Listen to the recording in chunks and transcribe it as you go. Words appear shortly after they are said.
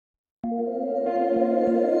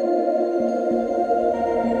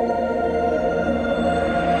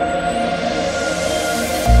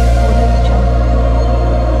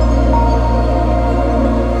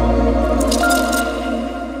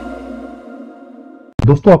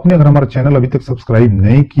दोस्तों आपने अगर हमारा चैनल अभी तक सब्सक्राइब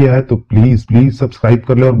नहीं किया है तो प्लीज सब्सक्राइब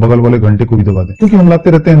कर ले और बगल वाले घंटे को भी दबा दें, क्योंकि हम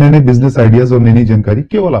लाते रहते हैं नए नए बिजनेस आइडियाज और नई नई जानकारी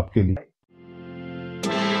केवल आपके लिए।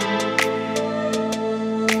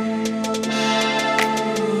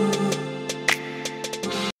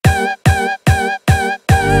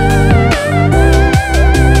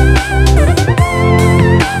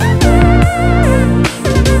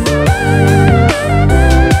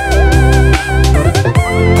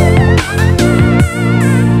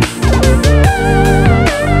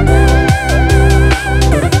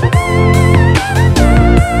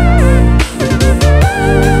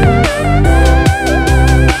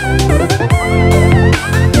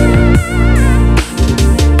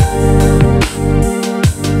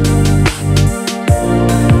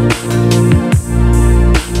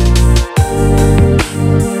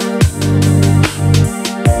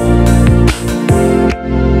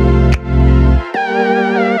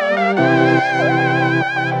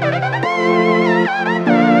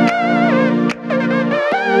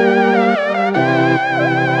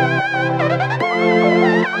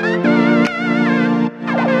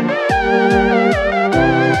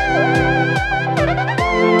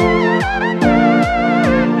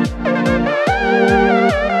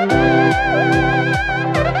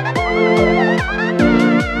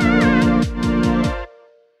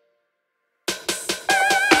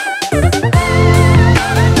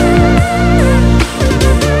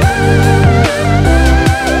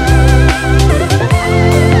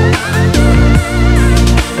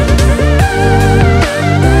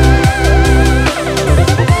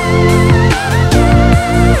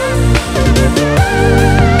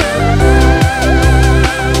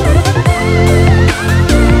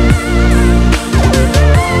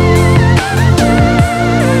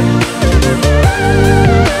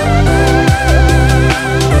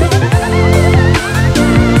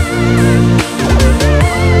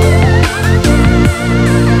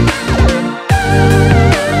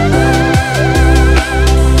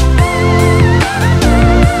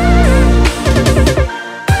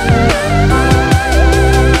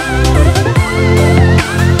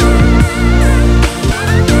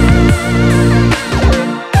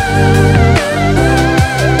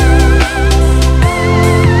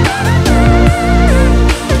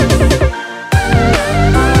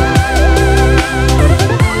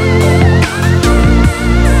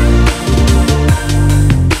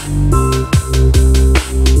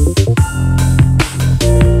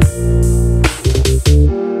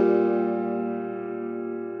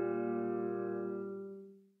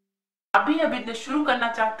 आप भी बिजनेस शुरू करना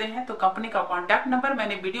चाहते हैं तो कंपनी का कॉन्टैक्ट नंबर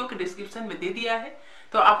मैंने वीडियो के डिस्क्रिप्शन में दे दिया है,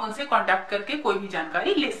 तो आप उनसे कॉन्टैक्ट करके कोई भी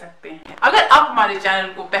जानकारी ले सकते हैं। अगर आप हमारे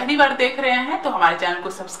चैनल को पहली बार देख रहे हैं तो हमारे चैनल को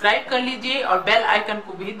सब्सक्राइब कर लीजिए और बेल आइकन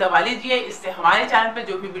को भी दबा लीजिए। इससे हमारे चैनल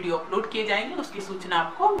पर जो भी वीडियो अपलोड किए जाएंगे उसकी सूचना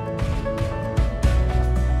आपको।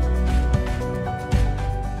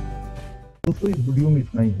 दोस्तों इस वीडियो में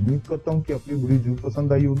इतना ही। उम्मीद करता हूँ कि आपको वीडियो जरूर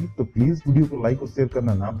पसंद आई होगी, तो प्लीज वीडियो को लाइक और शेयर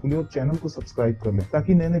करना ना भूलिए और चैनल को सब्सक्राइब कर लें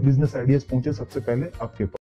ताकि नए नए बिजनेस आइडियाज पहुंचे सबसे पहले आपके पास।